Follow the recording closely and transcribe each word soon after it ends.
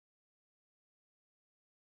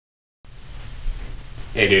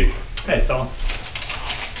Hey, dude. Hey, fella.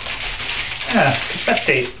 Yeah, cassette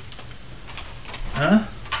tape. Huh?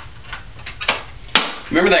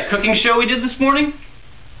 Remember that cooking show we did this morning?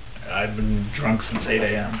 I've been drunk since 8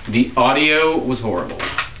 a.m. The audio was horrible.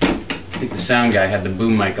 I think the sound guy had the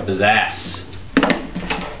boom mic up his ass.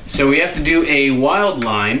 So we have to do a wild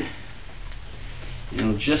line.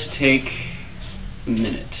 It'll just take a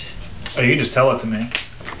minute. Oh, you can just tell it to me.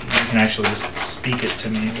 You can actually just speak it to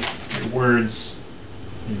me with your words,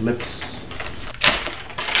 your lips.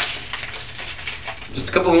 Just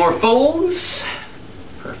a couple more folds.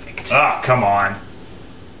 Perfect. Ah, come on.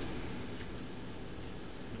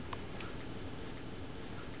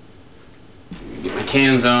 Get my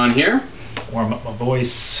cans on here. Warm up my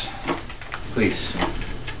voice. Please.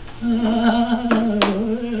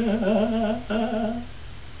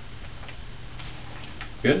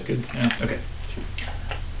 Good? Good. Yeah, okay.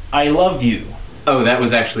 I love you. Oh, that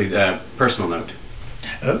was actually a personal note.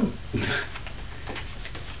 Oh.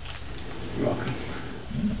 You're welcome.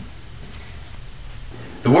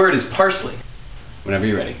 The word is parsley. Whenever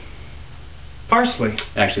you're ready. Parsley.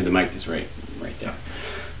 Actually, the mic is right there.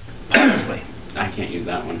 Parsley. I can't use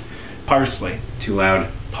that one. Parsley. Too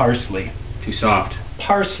loud. Parsley. Too soft.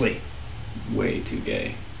 Parsley. Way too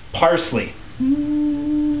gay. Parsley.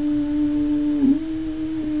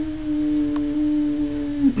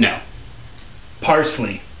 No.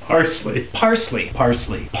 Parsley. Parsley. Parsley.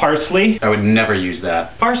 Parsley. Parsley. I would never use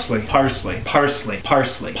that. Parsley. Parsley. Parsley.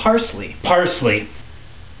 Parsley. Parsley. Parsley.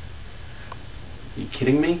 Are you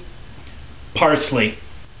kidding me? Parsley.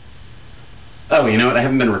 Oh, you know what? I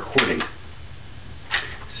haven't been recording.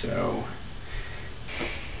 So...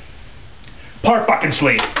 Fucking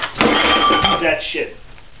sleep. Use that shit.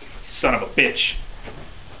 Son of a bitch.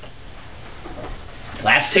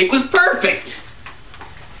 Last take was perfect!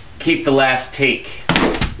 Keep the last take.